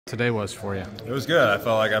Today was for you? It was good. I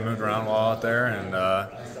felt like I moved around well out there and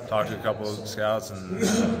talked to a couple of scouts and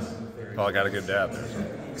felt like I had a good day out there.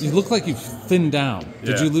 So. You look like you've thinned down.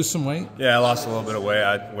 Did you lose some weight? Yeah, I lost a little bit of weight.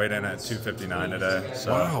 I weighed in at 259 today.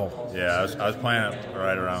 So, wow. Yeah, I was playing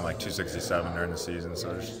right around like 267 during the season,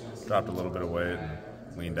 so I just dropped a little bit of weight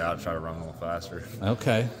and leaned out, tried to run a little faster.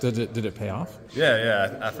 Okay. Did it pay off?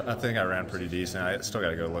 Yeah. I think I ran pretty decent. I still got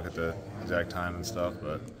to go look at the exact time and stuff,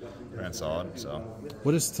 but ran solid. So.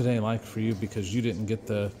 What is today like for you, because you didn't get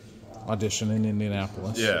the audition in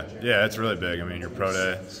Indianapolis? Yeah, it's really big. I mean, your pro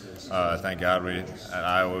day. Thank God we at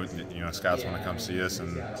Iowa, scouts want to come see us,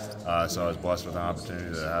 and so I was blessed with an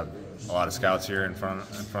opportunity to have a lot of scouts here in front,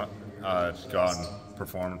 to go out and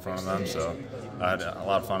perform in front of them. So I had a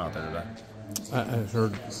lot of fun out there today. I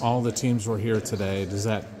heard all the teams were here today. Does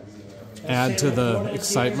that add to the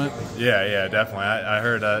excitement? Yeah, definitely. I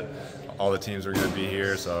heard that all the teams were going to be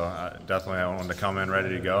here, so I wanted to come in ready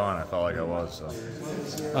to go, and I felt like I was.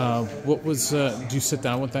 So. What was? Do you sit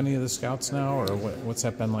down with any of the scouts now, or what's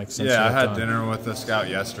that been like since? Yeah, I had dinner with the scout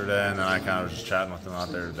yesterday, and then I kind of was just chatting with them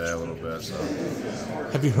out there today a little bit. So.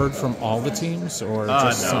 Have you heard from all the teams, or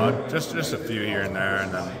just no, just a few here and there,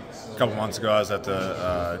 and then a couple months ago I was at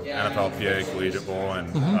the NFLPA Collegiate Bowl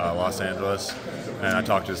in Los Angeles, and I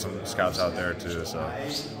talked to some scouts out there too. So,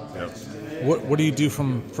 yep. What do you do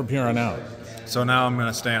from here on out? So now I'm going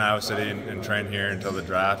to stay in Iowa City and train here until the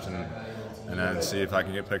draft, and then see if I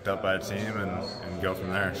can get picked up by a team and go from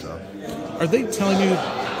there. So, are they telling you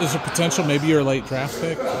there's a potential maybe you're a late draft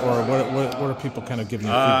pick, or what are people kind of giving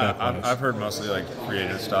you feedback on? I've heard mostly like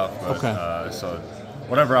creative stuff. But, okay. So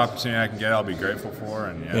whatever opportunity I can get, I'll be grateful for.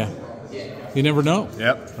 And yeah. You never know.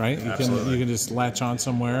 Yep. Right. You Absolutely. can just latch on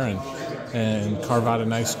somewhere and carve out a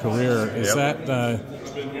nice career. Is that?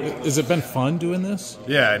 Has it been fun doing this?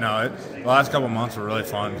 Yeah, no. The last couple of months were really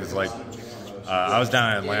fun because I was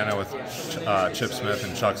down in Atlanta with Chip Smith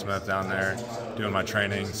and Chuck Smith down there doing my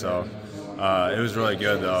training. So it was really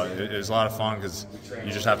good though. It was a lot of fun because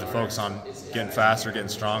you just have to focus on getting faster, getting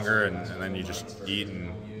stronger, and then you just eat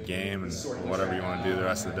and game and whatever you want to do the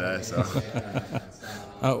rest of the day. So.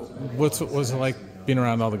 What was it like being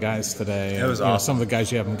around all the guys today? It was awesome. Some of the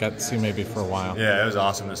guys you haven't got to see maybe for a while. Yeah, it was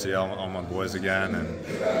awesome to see all my boys again, and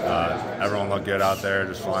everyone looked good out there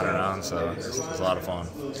just flying around, so it was a lot of fun.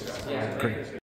 Great.